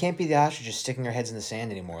to. We can't be the ostriches sticking our heads in the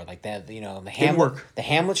sand anymore. Like that, the work. The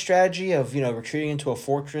Hamlet strategy of retreating into a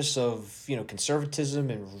fortress of conservatism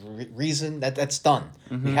and reason. That's done.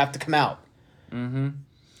 Mm-hmm. We have to come out. Mm-hmm.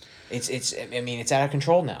 It's out of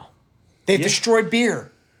control now. They've destroyed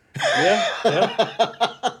beer. Yeah.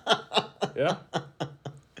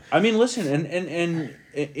 I mean, listen, and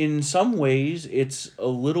in some ways, it's a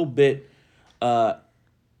little bit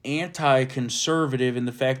anti-conservative in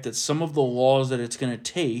the fact that some of the laws that it's going to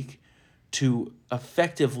take to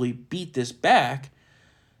effectively beat this back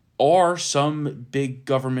are some big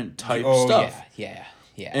government type stuff. Yeah.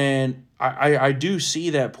 And I do see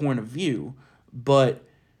that point of view, but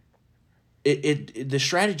the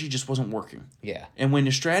strategy just wasn't working. Yeah. And when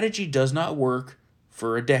the strategy does not work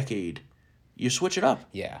for a decade, you switch it up.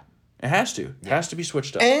 Yeah. It has to. It has to be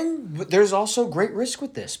switched up. And there's also great risk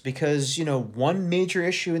with this because, one major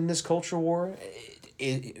issue in this culture war,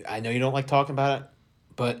 I know you don't like talking about it,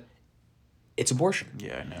 but it's abortion.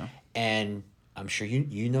 Yeah, I know. And I'm sure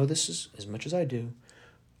you know this as much as I do.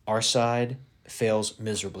 Our side fails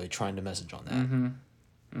miserably trying to message on that. Mm-hmm.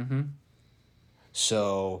 Mm-hmm.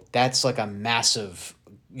 So that's like a massive,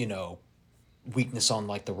 weakness on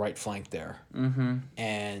like the right flank there. Mm-hmm.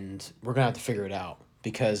 And we're going to have to figure it out.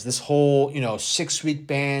 Because this whole, 6-week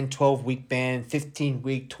ban, 12-week ban,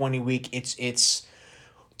 15-week, 20-week, it's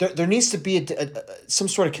there needs to be some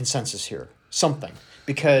sort of consensus here, something.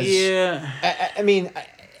 Because I mean,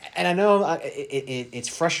 and I know it's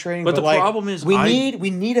frustrating, but the problem is we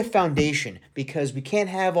need a foundation because we can't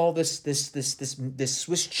have all this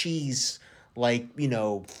Swiss cheese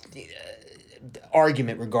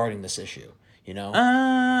argument regarding this issue. I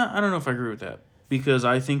don't know if I agree with that. Because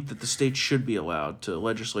I think that the states should be allowed to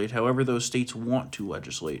legislate however those states want to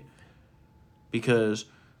legislate. Because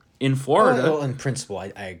in Florida... Well, in principle,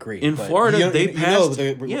 I agree. In Florida, they passed...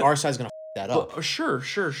 our side's going to that up. Well, sure.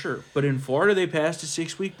 But in Florida, they passed a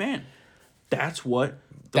 6-week ban. That's what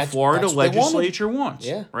the Florida legislature wants.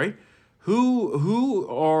 Yeah. Right? Who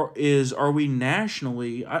are we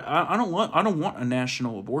nationally... I don't want a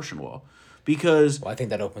national abortion law. Because I think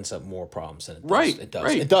that opens up more problems than it does. Right, it does.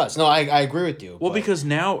 right. It does. No, I agree with you. Well, because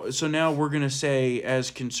now we're going to say as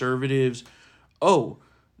conservatives,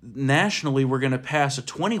 nationally we're going to pass a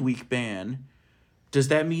 20-week ban. Does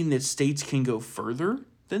that mean that states can go further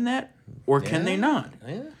than that? Or can they not?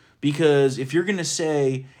 Yeah. Because if you're going to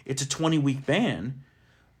say it's a 20-week ban,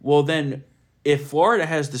 well then if Florida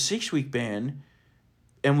has the 6-week ban,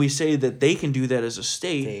 and we say that they can do that as a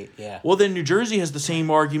state, well, then New Jersey has the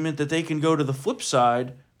same argument that they can go to the flip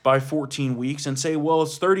side by 14 weeks and say, well,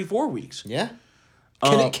 it's 34 weeks. Yeah.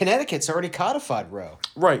 Connecticut's already codified Roe.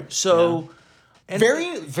 Right. So, and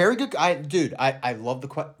Very good. I love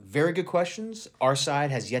very good questions. Our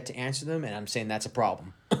side has yet to answer them, and I'm saying that's a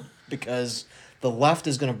problem because the left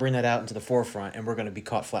is going to bring that out into the forefront, and we're going to be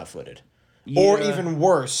caught flat-footed, or Yeah. even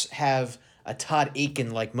worse, have a Todd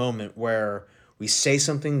Aiken like moment where we say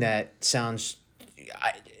something that sounds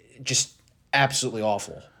just absolutely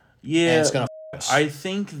awful. yeah, and it's going to. I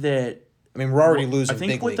think that I mean, we're already losing. I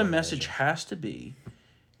think big what league the on message religion. has to be,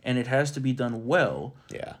 and it has to be done well,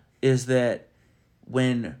 Yeah. is that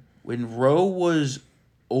when Roe was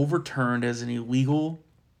overturned as an illegal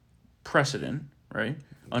precedent, right,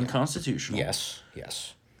 unconstitutional, Yes.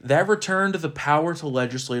 that returned the power to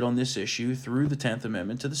legislate on this issue through the 10th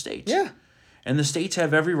Amendment to the states. Yeah. And the states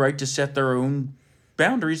have every right to set their own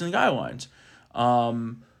boundaries and guidelines.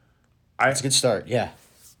 It's a good start. Yeah.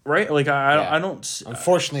 Right? Like, I don't...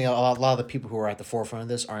 Unfortunately, a lot of the people who are at the forefront of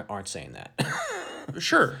this aren't saying that.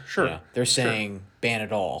 Sure. Yeah. They're saying ban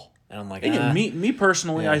it all. And I'm like, Again, me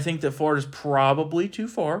personally, Yeah. I think that Florida's probably too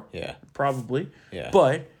far. Yeah. Probably. Yeah.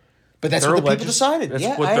 But that's their what the people decided. That's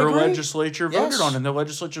Yeah, what I their agree. legislature voted Yes. on, and their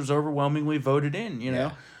legislature was overwhelmingly voted in, you know?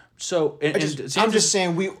 Yeah. So, and I'm just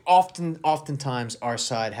saying we oftentimes our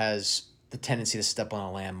side has the tendency to step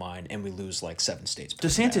on a landmine and we lose like 7 states.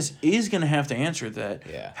 DeSantis is going to have to answer that.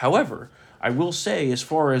 Yeah. However, I will say, as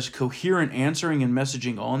far as coherent answering and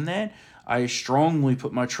messaging on that, I strongly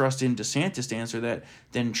put my trust in DeSantis to answer that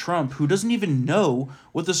than Trump, who doesn't even know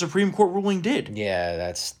what the Supreme Court ruling did. Yeah,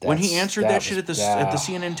 that's When he answered that shit at the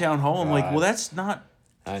CNN town hall, I'm like, well, that's not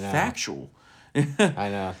factual. I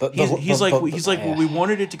know. He's like, well, we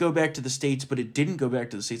wanted it to go back to the states, but it didn't go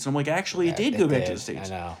back to the states. And I'm like, actually, it did go back to the states.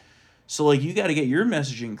 I know. So, like, you got to get your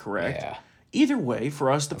messaging correct. Yeah. Either way,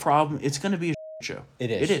 for us, the problem, it's going to be a show.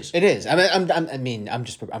 It is. It is. It is.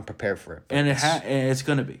 I'm prepared for it. And it's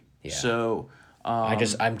going to be. Yeah. So, I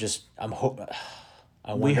wonder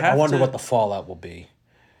what the fallout will be.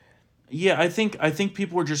 Yeah, I think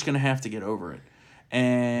people are just going to have to get over it.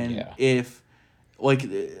 And if, like,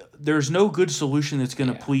 there's no good solution that's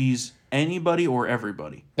going to please anybody or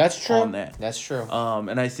everybody. That's true. On that. That's true.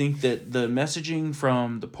 And I think that the messaging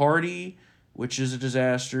from the party, which is a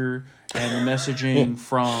disaster, and the messaging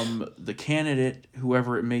from the candidate,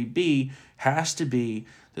 whoever it may be, has to be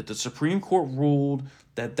that the Supreme Court ruled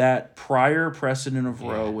that prior precedent of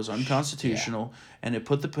Roe was unconstitutional, and it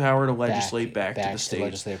put the power to legislate back to the states.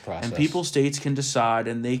 Legislative process. And states can decide,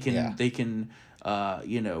 and they can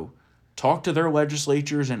talk to their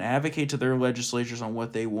legislatures and advocate to their legislatures on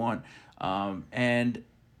what they want. And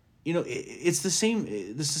it's the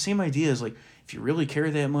same idea as, like, if you really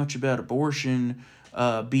care that much about abortion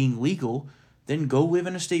being legal, then go live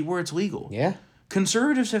in a state where it's legal. Yeah.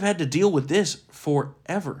 Conservatives have had to deal with this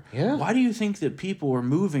forever. Yeah. Why do you think that people are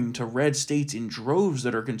moving to red states in droves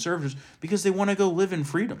that are conservatives? Because they want to go live in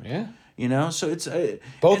freedom. Yeah. So it's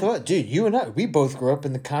both of us, dude. You and I, we both grew up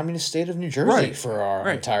in the communist state of New Jersey for our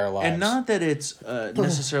entire lives. And not that it's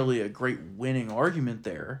necessarily a great winning argument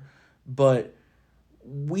there, but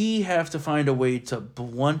we have to find a way to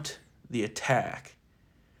blunt the attack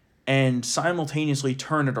and simultaneously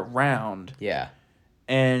turn it around. Yeah.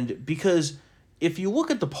 And because if you look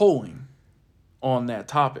at the polling on that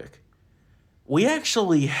topic, we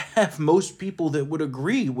actually have most people that would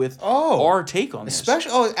agree with our take on this.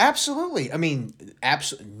 Absolutely. I mean,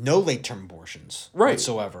 no late-term abortions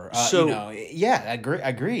whatsoever.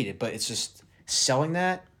 Agreed. But it's just selling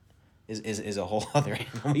that is a whole other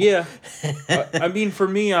animal. Yeah. I mean, for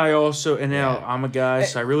me, I also, and now I'm a guy,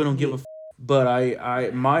 so I really don't give a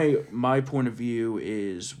but my point of view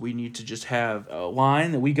is we need to just have a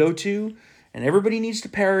line that we go to, and everybody needs to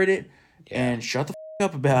parrot it and shut the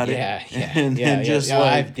up about it. And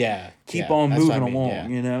keep on moving along,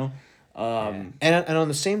 you know? And on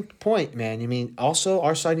the same point, man, I mean, also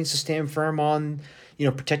our side needs to stand firm on,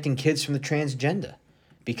 protecting kids from the transgender,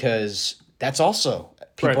 because that's also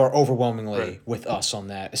people are overwhelmingly with us on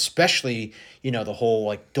that, especially, the whole,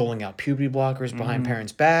 like, doling out puberty blockers behind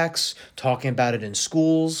parents' backs, talking about it in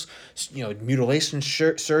schools, mutilation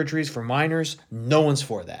surgeries for minors. No one's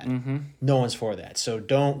for that. No one's for that. So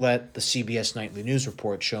don't let the CBS Nightly News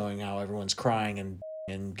report showing how everyone's crying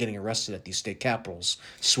and getting arrested at these state capitals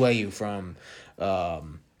sway you from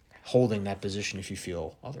holding that position if you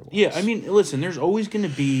feel otherwise. Yeah, I mean, listen, there's always going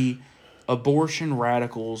to be abortion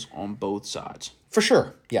radicals on both sides. For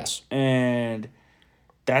sure, yes. And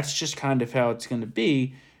that's just kind of how it's going to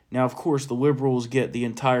be. Now, of course, the liberals get the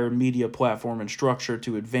entire media platform and structure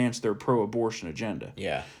to advance their pro-abortion agenda.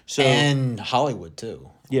 Yeah. So, and Hollywood, too.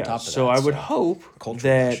 Yeah, so I would hope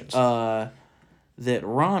that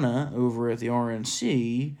Rana over at the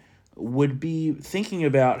RNC would be thinking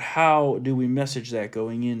about how do we message that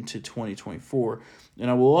going into 2024. And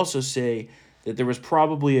I will also say that there was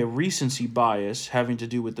probably a recency bias having to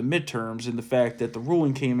do with the midterms and the fact that the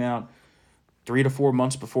ruling came out 3 to 4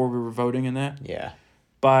 months before we were voting in that. Yeah.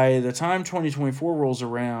 By the time 2024 rolls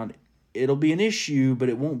around, it'll be an issue, but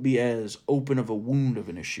it won't be as open of a wound of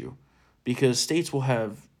an issue because states will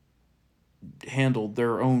have handled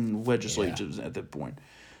their own legislatures at that point.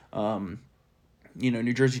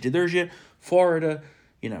 New Jersey did theirs yet. Florida,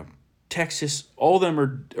 Texas, all of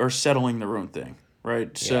them are settling their own thing, right?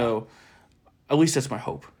 Yeah. So at least that's my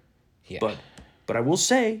hope. Yeah. But I will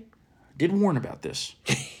say, I did warn about this.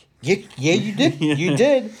 Yeah, you did. You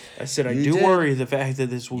did. I said I do worry the fact that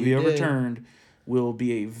this will be overturned will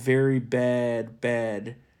be a very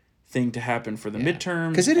bad thing to happen for the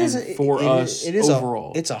midterms because it is for us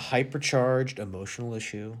overall. It's a hypercharged emotional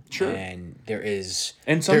issue. Sure. And there is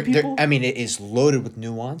some people. It is loaded with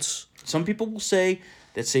nuance. Some people will say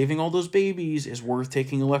that saving all those babies is worth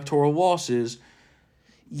taking electoral losses.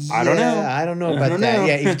 I don't know. I don't know about that.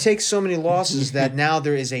 Yeah, if you take so many losses that now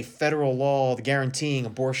there is a federal law guaranteeing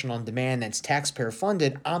abortion on demand that's taxpayer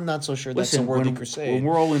funded, I'm not so sure that's a worthy crusade. When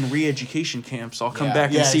we're all in re-education camps, I'll come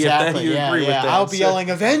back and see if you agree with that. I'll be yelling,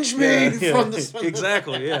 "Avenge me!" from the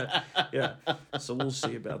exactly. Yeah. So we'll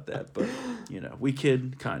see about that, but we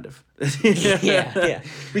kid kind of. yeah.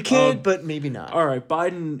 We kid, but maybe not. All right,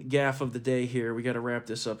 Biden gaffe of the day here. We got to wrap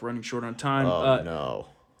this up. Running short on time. Oh no.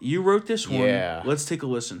 You wrote this one. Yeah. Let's take a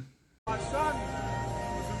listen. My son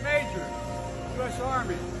was a major, U.S.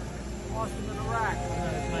 Army, lost him in Iraq.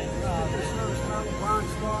 This service medal,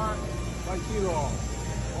 Bronze Star, like you all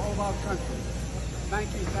about country. Thank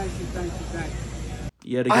you.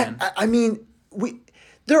 Yet again. I mean,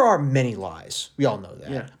 there are many lies. We all know that.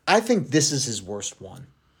 Yeah. I think this is his worst one.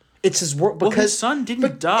 It's his worst because his son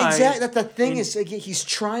didn't die. Exactly. The thing is, he's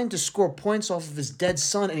trying to score points off of his dead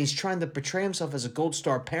son, and he's trying to portray himself as a gold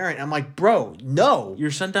star parent. I'm like, bro, no.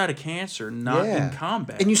 Your son died of cancer, not in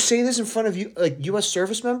combat. And you say this in front of U.S.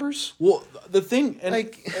 service members? Well, the thing,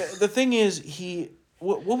 the thing is,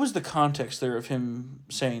 what was the context there of him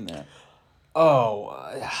saying that? Oh,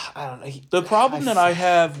 I don't know. The problem that I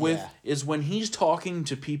have with is when he's talking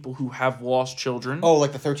to people who have lost children. Oh,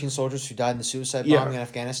 like the 13 soldiers who died in the suicide bombing in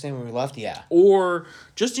Afghanistan when we left? Yeah. Or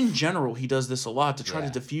just in general, he does this a lot to try to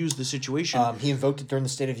diffuse the situation. He invoked it during the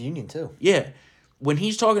State of the Union, too. Yeah. When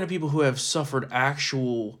he's talking to people who have suffered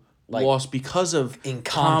actual loss because of in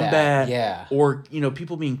combat or,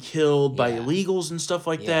 people being killed by illegals and stuff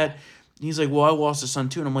like that, he's like, well, I lost a son,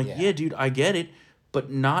 too. And I'm like, yeah dude, I get it. But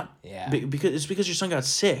not because your son got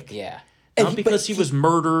sick. Yeah. Not because he was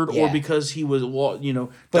murdered or because he was, died in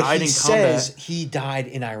combat. He says he died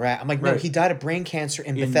in Iraq. I'm like, no, he died of brain cancer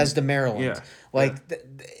in Bethesda, Maryland. Yeah. Like,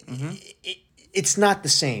 it's not the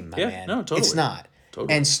same, my man. No, totally. It's not.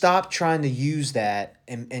 Totally. And stop trying to use that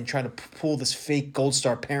and trying to pull this fake gold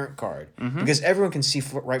star parent card because everyone can see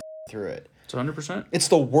right through it. It's 100%. It's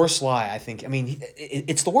the worst lie, I think. I mean,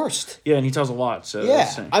 it's the worst. Yeah, and he tells a lot. So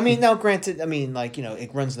I mean, now granted,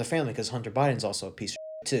 it runs in the family because Hunter Biden's also a piece of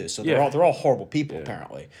shit too. So they're all horrible people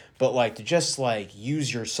apparently. But to just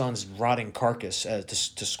use your son's rotting carcass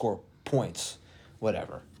to score points,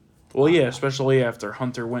 whatever. Well, yeah, especially after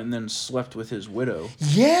Hunter went and then slept with his widow.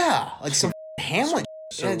 Yeah, like some Hamlet.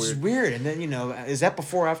 So it's weird. And then is that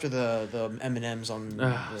before or after the M&Ms on?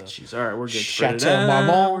 Jeez, all right, we're good. Chateau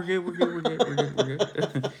Marmont. We're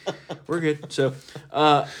good. We're good. So,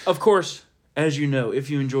 of course, as you know, if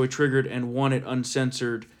you enjoy Triggered and want it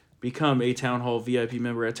uncensored, become a Town Hall VIP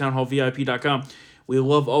member at townhallvip.com. We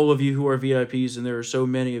love all of you who are VIPs, and there are so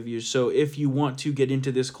many of you. So if you want to get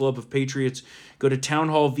into this club of patriots, go to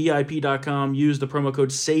townhallvip.com. Use the promo code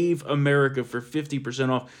SAVEAMERICA for 50%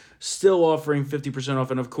 off. Still offering 50%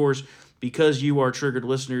 off. And, of course, because you are Triggered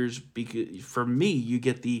listeners, for me, you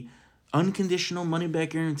get the unconditional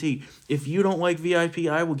money-back guarantee. If you don't like VIP,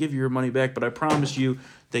 I will give you your money back, but I promise you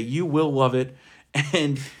that you will love it,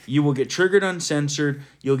 and you will get Triggered Uncensored.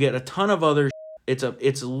 You'll get a ton of other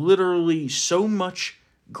It's literally so much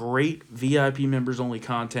great VIP members only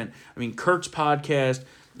content. I mean, Kurt's podcast,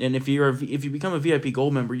 and if you become a VIP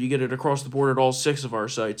Gold member, you get it across the board at all 6 of our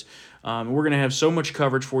sites. We're gonna have so much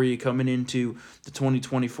coverage for you coming into the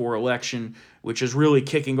 2024 election, which is really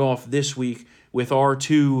kicking off this week with our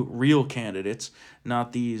 2 real candidates,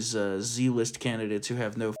 not these Z-list candidates who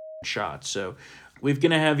have no shot. So we're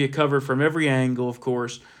gonna have you covered from every angle. Of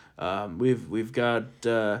course, we've got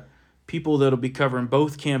people that'll be covering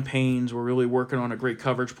both campaigns. We're really working on a great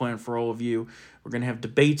coverage plan for all of you. We're going to have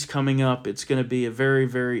debates coming up. It's going to be a very,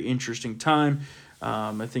 very interesting time.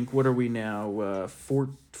 I think, what are we now?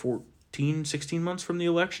 16 months from the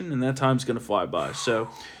election, and that time's going to fly by. So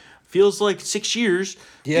feels like 6 years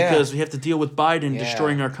Yeah. because we have to deal with Biden Yeah.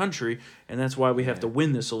 destroying our country, and that's why we have to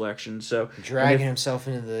win this election. So Dragging himself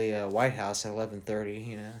into the White House at 11:30.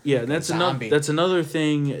 You know. yeah, like a that's zombie. another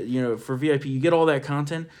thing. You know, for VIP, you get all that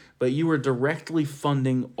content, but you are directly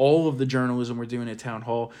funding all of the journalism we're doing at Town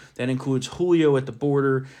Hall. That includes Julio at the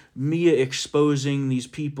border, Mia exposing these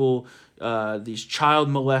people, these child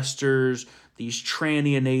molesters, these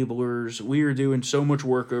tranny enablers. We are doing so much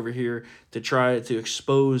work over here to try to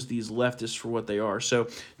expose these leftists for what they are. So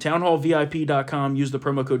townhallvip.com, use the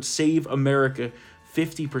promo code SAVEAmerica,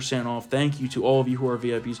 50% off. Thank you to all of you who are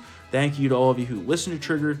VIPs. Thank you to all of you who listen to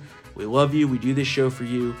Triggered. We love you. We do this show for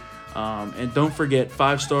you. And don't forget,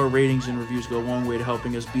 5-star ratings and reviews go a long way to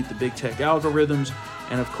helping us beat the big tech algorithms.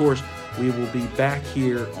 And of course, we will be back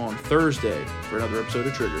here on Thursday for another episode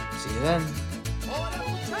of Triggered. See you then.